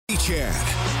Chad.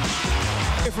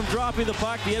 From dropping the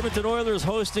puck, the Edmonton Oilers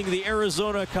hosting the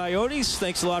Arizona Coyotes.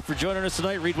 Thanks a lot for joining us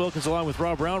tonight. Reed Wilkins along with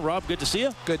Rob Brown. Rob, good to see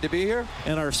you. Good to be here.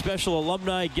 And our special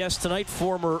alumni guest tonight,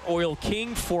 former Oil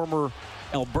King, former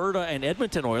Alberta and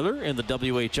Edmonton Oiler in the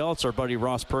WHL. It's our buddy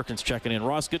Ross Perkins checking in.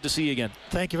 Ross, good to see you again.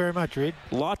 Thank you very much, Reed.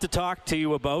 A lot to talk to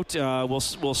you about. We'll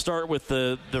start with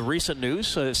the recent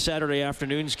news. Saturday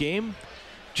afternoon's game.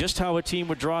 Just how a team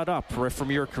would draw it up from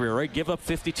your career, right? Give up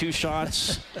 52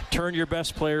 shots, turn your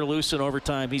best player loose in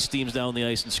overtime. He steams down the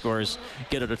ice and scores.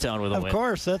 Get out of town with a win. Of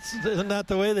course, isn't that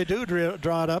the way they do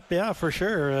draw it up? Yeah, for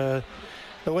sure.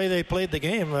 The way they played the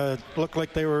game looked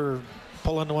like they were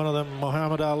pulling one of them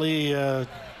Muhammad Ali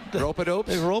rope-a-dope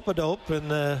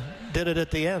and did it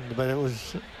at the end. But it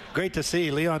was great to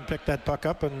see. Leon picked that puck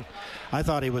up, and I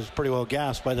thought he was pretty well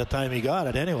gassed by the time he got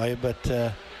it anyway.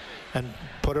 But and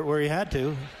put it where he had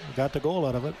to. Got the goal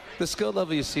out of it. The skill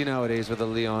level you see nowadays with a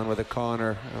Leon, with a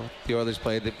Connor, the Oilers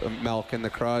played the Malkin, the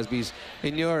Crosbys.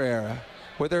 In your era,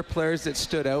 were there players that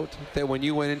stood out that when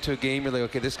you went into a game, you're like,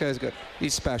 okay, this guy's good.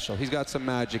 He's special. He's got some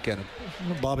magic in him.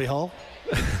 Bobby Hull.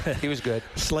 He was good.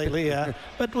 Slightly, yeah.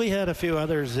 But we had a few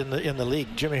others in the league.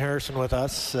 Jimmy Harrison with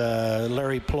us.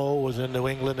 Larry Plow was in New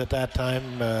England at that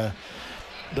time.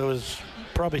 There was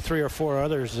probably 3 or 4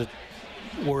 others that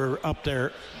were up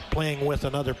there playing with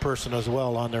another person as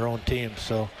well on their own team.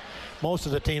 So most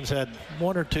of the teams had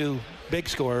 1 or 2 big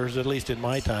scorers, at least in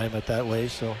my time, at that way.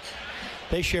 So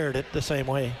they shared it the same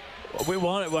way.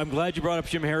 I'm glad you brought up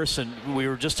Jim Harrison. We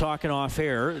were just talking off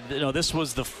air. You know, this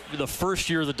was the first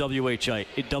year of the WHA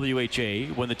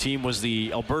when the team was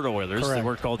the Alberta Oilers. Correct. They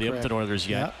weren't called the Edmonton Oilers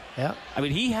yet. Yeah. I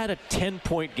mean, he had a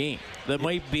 10-point game. That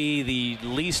might be the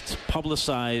least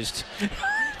publicized.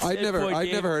 I'd never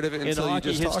heard of it until you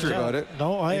just talked about it.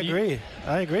 No, I agree.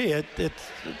 I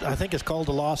think it's called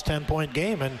the lost 10-point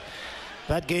game, and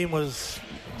that game was,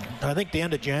 I think, the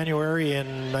end of January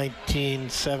in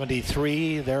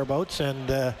 1973, thereabouts,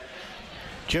 and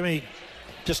Jimmy,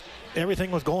 just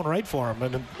everything was going right for him.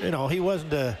 And, you know, he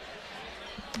wasn't a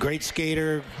great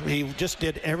skater. He just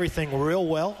did everything real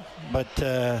well, but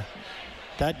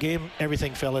that game,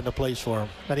 everything fell into place for him.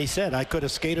 And he said, I could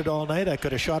have skated all night. I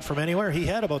could have shot from anywhere. He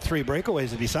had about 3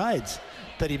 breakaways besides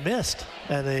that he missed.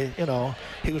 And,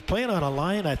 he was playing on a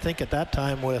line, I think, at that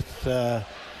time with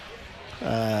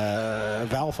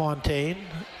Val Fontaine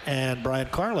and Brian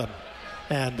Carlin.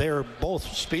 And they were both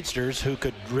speedsters who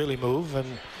could really move. And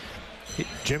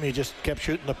Jimmy just kept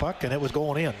shooting the puck, and it was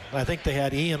going in. I think they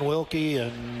had Ian Wilkie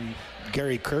and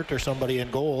Gary Kurt or somebody in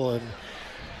goal, and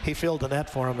he filled the net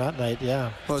for him that night,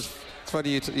 yeah. Well, it's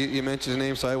funny you mentioned his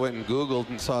name, so I went and Googled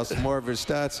and saw some more of his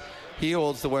stats. He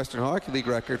holds the Western Hockey League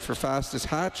record for fastest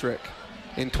hat trick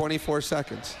in 24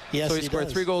 seconds. Yes, so he scored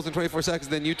 3 goals in 24 seconds.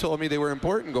 Then you told me they were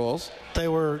important goals. They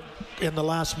were in the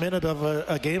last minute of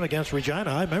a game against Regina.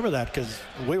 I remember that because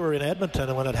we were in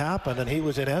Edmonton when it happened, and he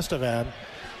was in Estevan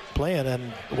playing,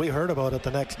 and we heard about it the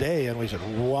next day, and we said,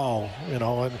 wow,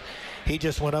 and he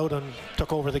just went out and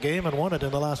took over the game and won it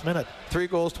in the last minute. 3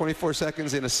 goals, 24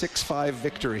 seconds in a 6-5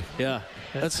 victory. Yeah,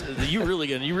 you really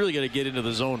got to get into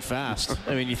the zone fast.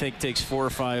 I mean, you think it takes 4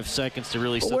 or 5 seconds to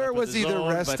really set Where up was the he zone,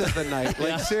 the rest of the night?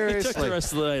 Like, seriously, he took the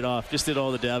rest of the night off. Just did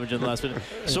all the damage in the last minute.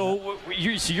 So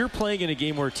you're playing in a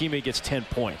game where a teammate gets 10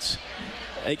 points.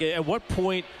 At what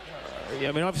point?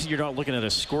 I mean, obviously you're not looking at a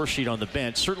score sheet on the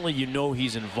bench. Certainly you know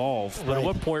he's involved. But At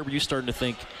what point were you starting to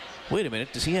think, wait a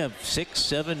minute, does he have 6,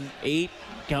 7, 8?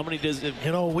 How many does it?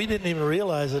 We didn't even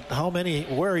realize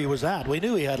where he was at. We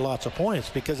knew he had lots of points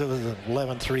because it was an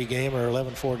 11-3 game or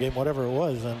 11-4 game, whatever it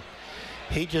was. And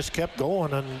he just kept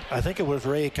going. And I think it was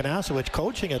Ray Kanasowicz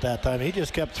coaching at that time. He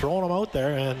just kept throwing them out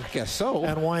there. And I guess so.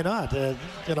 And why not? It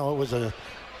was the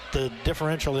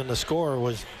differential in the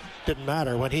score didn't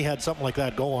matter. When he had something like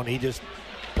that going, he just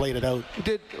played it out.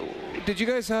 Did you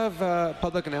guys have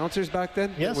public announcers back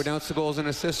then? Yes. That would announce the goals and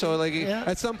assists. So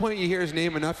at some point you hear his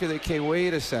name enough, you're like, okay,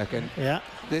 wait a second. Yeah.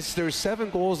 There's 7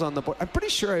 goals on the board. I'm pretty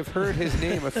sure I've heard his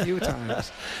name a few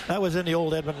times. That was in the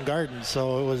old Edmonton Gardens.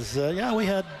 So it was, we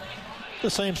had the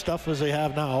same stuff as they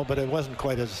have now, but it wasn't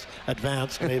quite as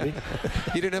advanced, maybe.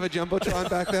 You didn't have a Jumbotron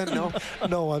back then? No?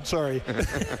 No, I'm sorry.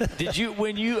 Did you,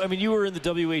 you were in the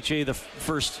WHA the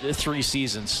first 3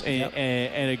 seasons,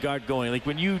 and it got going. Like,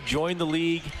 when you joined the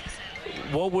league,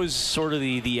 what was sort of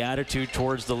the attitude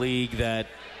towards the league that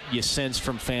you sense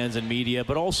from fans and media,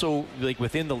 but also like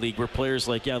within the league where players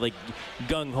like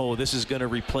gung-ho, this is going to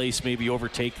replace, maybe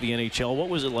overtake the NHL? What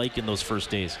was it like in those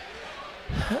first days?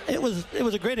 It was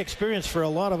a great experience for a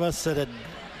lot of us that had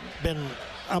been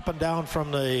up and down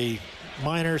from the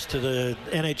minors to the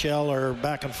NHL or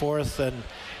back and forth, and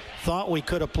thought we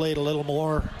could have played a little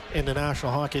more in the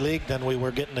National Hockey League than we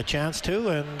were getting a chance to,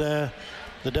 and the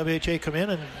WHA come in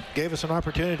and gave us an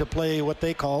opportunity to play what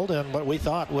they called and what we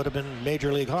thought would have been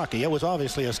Major League Hockey. It was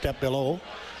obviously a step below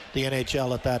the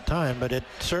NHL at that time, but it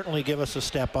certainly gave us a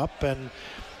step up. And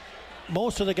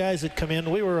most of the guys that come in,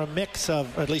 we were a mix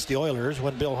of, at least the Oilers,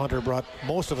 when Bill Hunter brought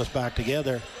most of us back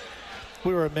together,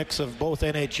 we were a mix of both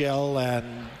NHL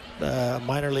and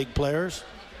minor league players.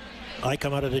 I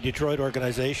come out of the Detroit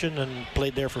organization and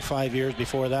played there for 5 years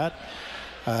before that.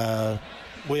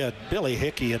 We had Billy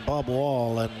Hickey and Bob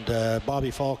Wall and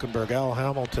Bobby Falkenberg, Al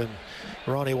Hamilton,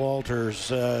 Ronnie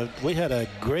Walters. We had a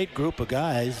great group of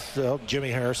guys.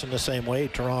 Jimmy Harrison the same way,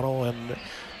 Toronto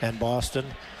and Boston.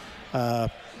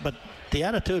 But the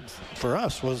attitude for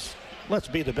us was, let's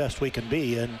be the best we can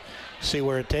be and see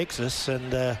where it takes us.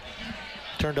 And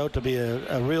turned out to be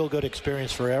a real good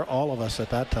experience for all of us at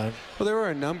that time. Well, there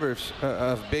were a number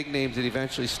of big names that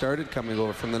eventually started coming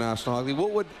over from the National Hockey League.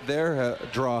 What would their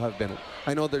draw have been?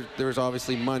 I know there was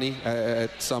obviously money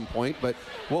at some point, but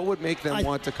what would make them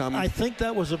want to come? I think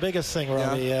that was the biggest thing,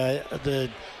 Robbie. Yeah.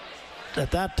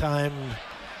 At that time,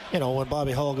 when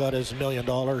Bobby Hull got his $1 million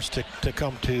to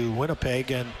come to Winnipeg,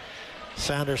 and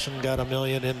Sanderson got $1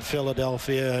 million in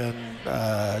Philadelphia,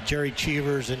 and Jerry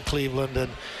Cheevers in Cleveland, and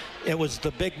it was the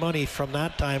big money from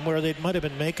that time where they might have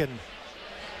been making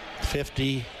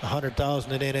 $50,000,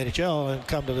 $100,000 in NHL and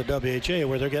come to the WHA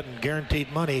where they're getting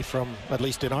guaranteed money from, at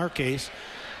least in our case,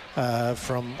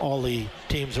 from all the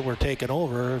teams that were taken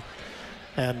over.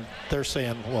 And they're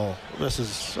saying, well, this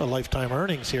is a lifetime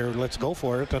earnings here. Let's go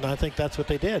for it. And I think that's what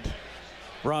they did.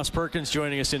 Ross Perkins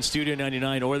joining us in Studio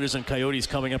 99. Oilers and Coyotes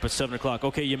coming up at 7 o'clock.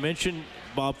 Okay, you mentioned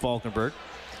Bob Falkenberg.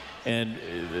 And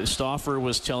Stauffer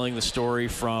was telling the story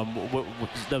from,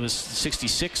 that was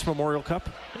 66 Memorial Cup?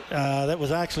 That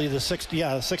was actually the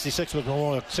 66 was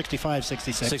Memorial,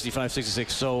 65-66.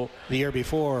 So the year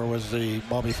before was the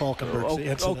Bobby Falkenberg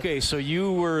incident. Okay, so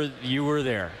you were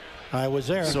there. I was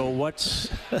there. So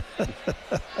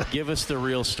give us the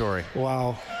real story.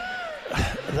 Wow.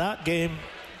 That game,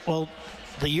 well,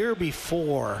 the year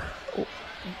before,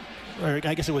 or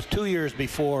I guess it was 2 years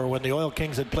before, when the Oil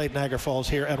Kings had played Niagara Falls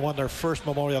here and won their first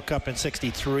Memorial Cup in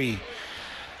 '63.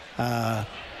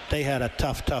 They had a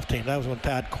tough team. That was when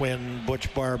Pat Quinn,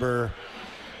 Butch Barber,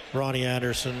 Ronnie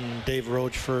Anderson, Dave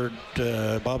Rochford,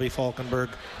 Bobby Falkenberg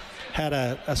had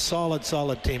a solid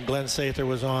team. Glenn Sather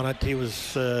was on it. He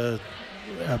was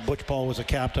Butch Paul was a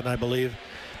captain, I believe.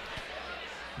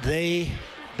 They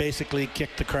basically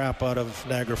kicked the crap out of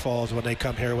Niagara Falls when they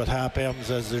come here with Hap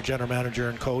Ems as their general manager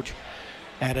and coach.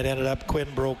 And it ended up Quinn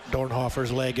broke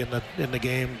Dornhofer's leg in the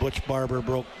game. Butch Barber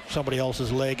broke somebody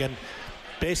else's leg and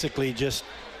basically just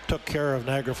took care of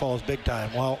Niagara Falls big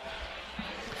time. Well,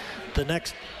 the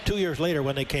next 2 years later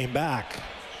when they came back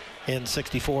in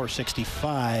 64,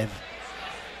 65,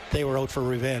 they were out for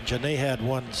revenge. And they had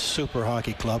one super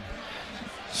hockey club.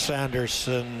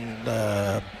 Sanderson,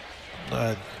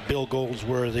 Bill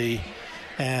Goldsworthy,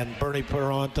 and Bernie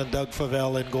Perront and Doug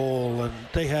Favell in goal. And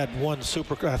they had one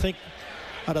super, I think,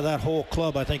 out of that whole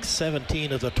club, I think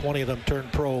 17 of the 20 of them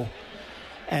turned pro,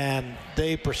 and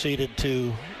they proceeded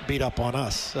to beat up on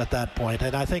us at that point.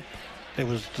 And I think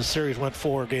the series went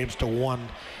 4-1,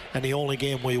 and the only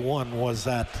game we won was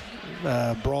that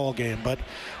brawl game. But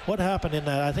what happened in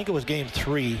that, I think it was game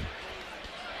 3,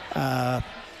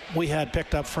 we had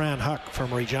picked up Fran Huck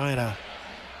from Regina,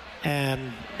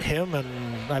 and him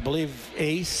and I believe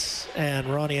Ace and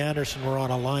Ronnie Anderson were on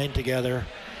a line together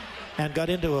and got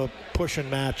into a pushing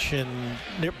match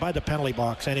by the penalty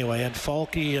box anyway. And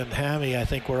Falky and Hammy, I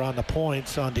think, were on the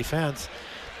points on defense.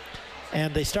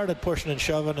 And they started pushing and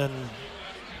shoving, and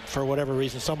for whatever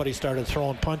reason, somebody started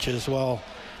throwing punches. Well,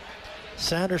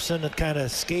 Sanderson had kind of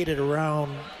skated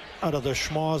around out of the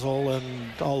schmozzle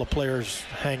and all the players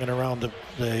hanging around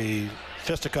the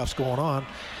fisticuffs going on.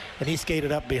 And he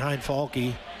skated up behind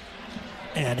Falky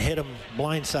and hit him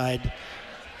blindside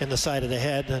in the side of the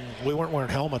head, and we weren't wearing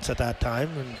helmets at that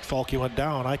time, and Falky went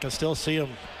down. I can still see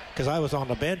him, because I was on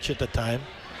the bench at the time,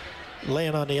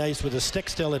 laying on the ice with his stick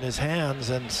still in his hands,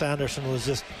 and Sanderson was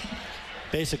just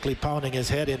basically pounding his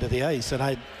head into the ice. And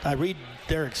I read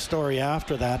Derek's story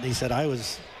after that, and he said, I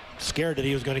was scared that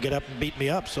he was going to get up and beat me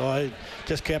up, so I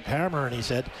just kept hammering, he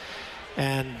said.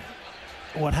 And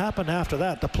what happened after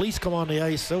that, the police come on the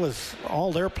ice.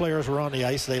 All their players were on the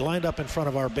ice. They lined up in front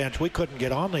of our bench. We couldn't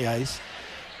get on the ice.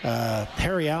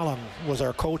 Harry Allen was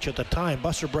our coach at the time.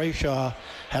 Buster Brayshaw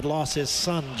had lost his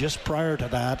son just prior to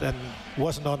that and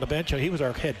wasn't on the bench. He was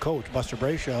our head coach, Buster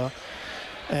Brayshaw.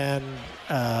 And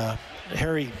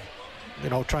Harry,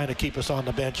 trying to keep us on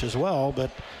the bench as well,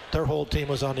 but their whole team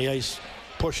was on the ice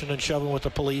pushing and shoving with the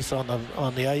police on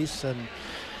the ice, and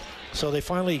so they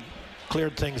finally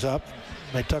cleared things up.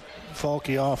 They took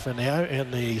Falky off in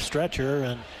the stretcher,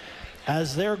 and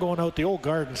as they're going out, the old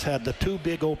Gardens had the 2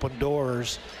 big open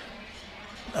doors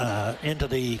into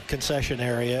the concession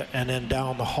area and then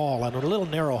down the hall, and a little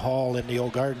narrow hall in the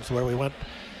old Gardens where we went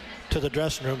to the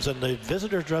dressing rooms, and the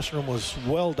visitors' dressing room was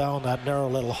well down that narrow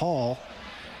little hall,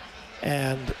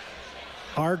 and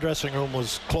our dressing room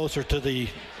was closer to the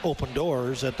open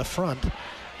doors at the front,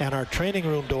 and our training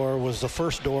room door was the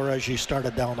first door as you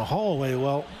started down the hallway.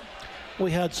 Well,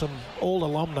 we had some old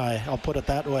alumni, I'll put it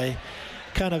that way,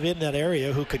 kind of in that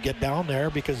area who could get down there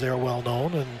because they're well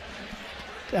known. And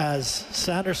as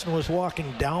Sanderson was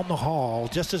walking down the hall,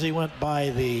 just as he went by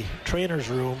the trainer's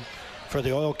room for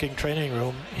the Oil King training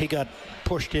room, he got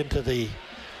pushed into the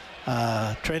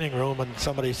training room, and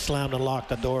somebody slammed and locked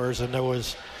the doors, and there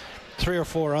was 3 or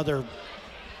 4 other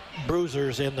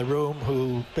bruisers in the room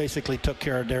who basically took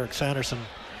care of Derek Sanderson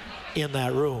in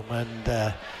that room,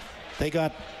 and they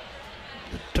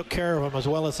took care of him as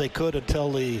well as they could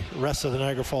until the rest of the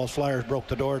Niagara Falls Flyers broke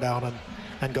the door down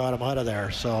and got him out of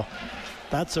there. So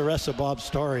that's the rest of Bob's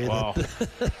story. Wow.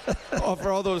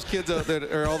 For all those kids out there,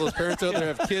 or all those parents out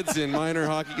there have kids in minor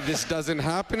hockey, this doesn't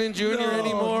happen in junior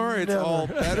anymore. It's never. all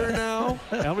better now.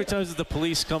 How many times did the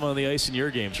police come on the ice in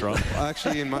your games, Rob?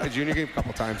 Actually, in my junior game, a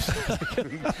couple times.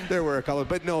 There were a couple,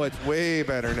 but no, it's way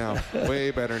better now.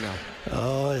 Way better now.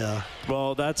 Oh, yeah.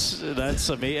 Well, that's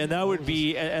amazing. And that would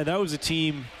be, and that was a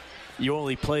team you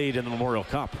only played in the Memorial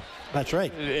Cup. That's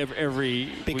right.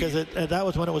 Because that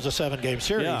was when it was a 7-game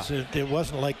series. Yeah. It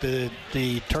wasn't like the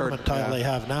tournament title they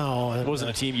have now. It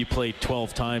wasn't a team you played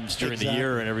 12 times during the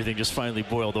year and everything just finally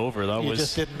boiled over. You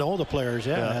just didn't know the players,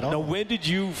 at all. Now, when did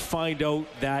you find out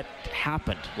that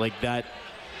happened? Like that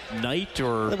night,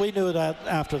 or? We knew that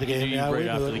after the game. Yeah, we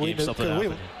after knew the game something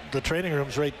happened. The training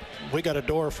room's right. We got a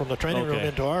door from the training room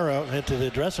into the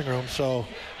dressing room, so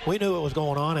we knew what was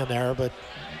going on in there, but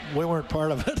we weren't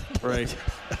part of it. Right.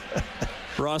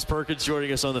 Ross Perkins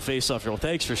joining us on the Face-Off Show.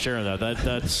 Thanks for sharing that.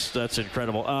 That's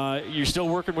incredible. You're still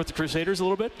working with the Crusaders a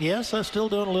little bit? Yes, I'm still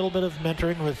doing a little bit of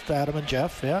mentoring with Adam and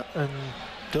Jeff, and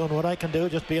doing what I can do,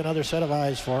 just be another set of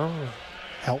eyes for them,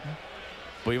 help them.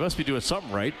 Well, you must be doing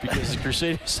something right, because the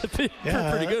Crusaders have been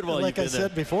pretty good while you've been there. Like I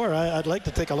said before, I'd like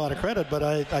to take a lot of credit, but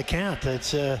I can't.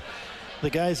 It's the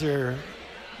guys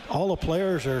all the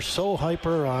players are so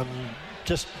hyper on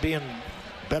just being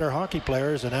better hockey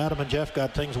players, and Adam and Jeff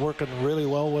got things working really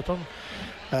well with them.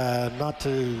 Not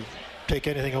to take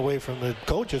anything away from the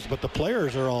coaches, but the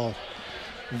players are all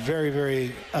very,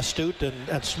 very astute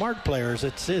and smart players.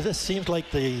 It just seems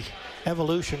like the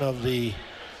evolution of the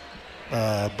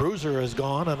bruiser has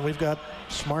gone, and we've got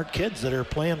smart kids that are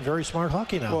playing very smart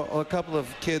hockey now. Well, a couple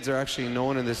of kids are actually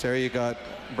known in this area. You got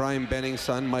Brian Benning's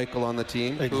son, Michael, on the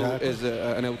team, who is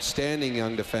an outstanding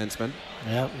young defenseman.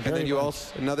 Yeah, and then you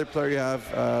also, another player you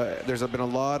have, there's been a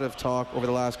lot of talk over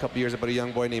the last couple of years about a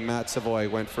young boy named Matt Savoy.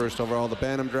 Went first overall the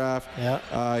Bantam draft.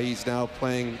 Yeah. He's now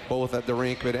playing both at the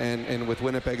rink and with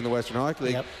Winnipeg in the Western Hockey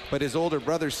League. Yep. But his older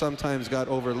brother sometimes got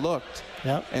overlooked.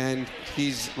 Yep. And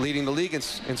he's leading the league in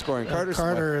scoring.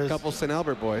 Carter is a couple St.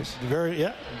 Albert boys.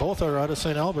 Both are out of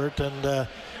St. Albert,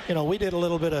 and we did a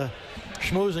little bit of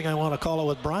schmoozing, I want to call it,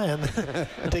 with Brian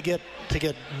to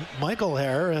get Michael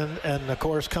here, and of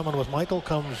course coming with Michael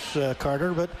comes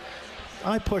Carter. But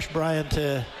I pushed Brian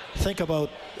to think about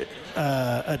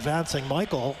advancing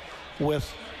Michael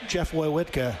with Jeff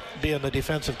Wojciechowski being the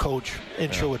defensive coach in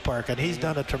Sherwood Park, and he's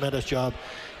done a tremendous job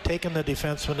taking the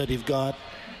defensemen that he's got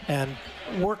and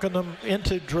working them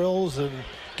into drills and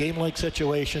game-like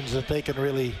situations that they can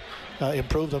really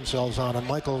improve themselves on. And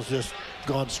Michael's just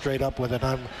gone straight up with it.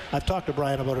 I've talked to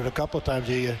Brian about it a couple of times.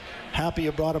 Are you happy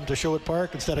you brought him to Sherwood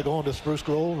Park instead of going to Spruce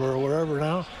Grove or wherever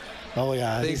now? Oh,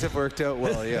 yeah. Things have worked out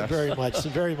well, yeah. Very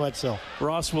much so.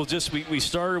 Ross, we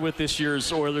started with this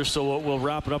year's Oilers, so we'll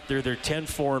wrap it up there. They're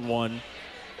 10-4-1.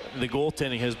 The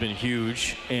goaltending has been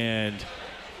huge, and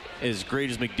as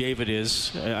great as McDavid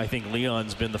is, I think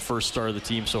Leon's been the first star of the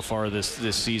team so far this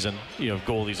season,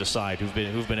 goalies aside,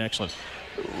 who've been excellent.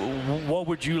 What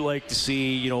would you like to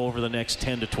see, over the next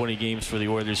 10 to 20 games for the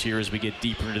Oilers here as we get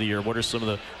deeper into the year? What are some of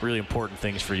the really important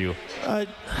things for you?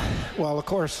 Well, of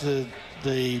course,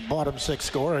 the bottom six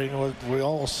scoring, we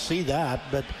all see that,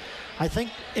 but I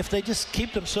think if they just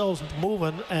keep themselves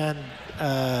moving and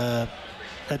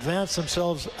advance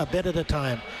themselves a bit at a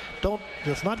time,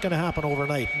 it's not going to happen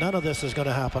overnight. None of this is going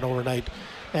to happen overnight.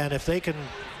 And if they can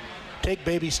take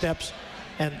baby steps,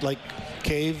 and like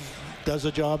Cave does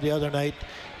a job the other night,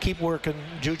 keep working.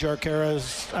 Jujhar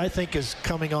Khaira, I think, is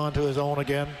coming on to his own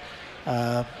again.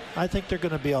 I think they're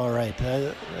going to be all right.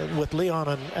 With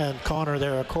Leon and Connor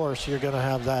there, of course, you're going to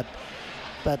have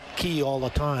that key all the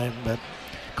time. But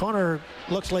Connor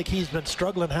looks like he's been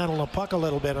struggling handling the puck a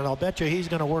little bit, and I'll bet you he's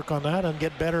going to work on that and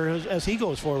get better as he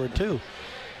goes forward too.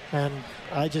 And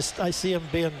I see him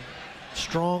being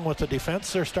strong with the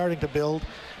defense they're starting to build.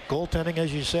 Goaltending,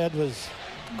 as you said, was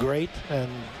great,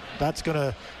 and that's going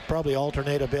to probably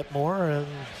alternate a bit more, and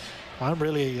I'm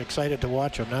really excited to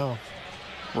watch him now.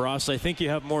 Ross, I think you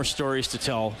have more stories to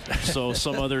tell, so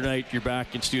some other night you're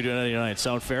back in Studio 99.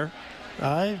 Sound fair?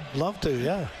 I'd love to,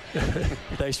 yeah.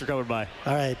 Thanks for coming by.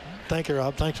 All right. Thank you,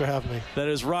 Rob. Thanks for having me. That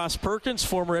is Ross Perkins,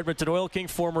 former Edmonton Oil King,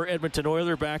 former Edmonton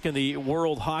Oiler, back in the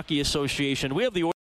World Hockey Association. We have the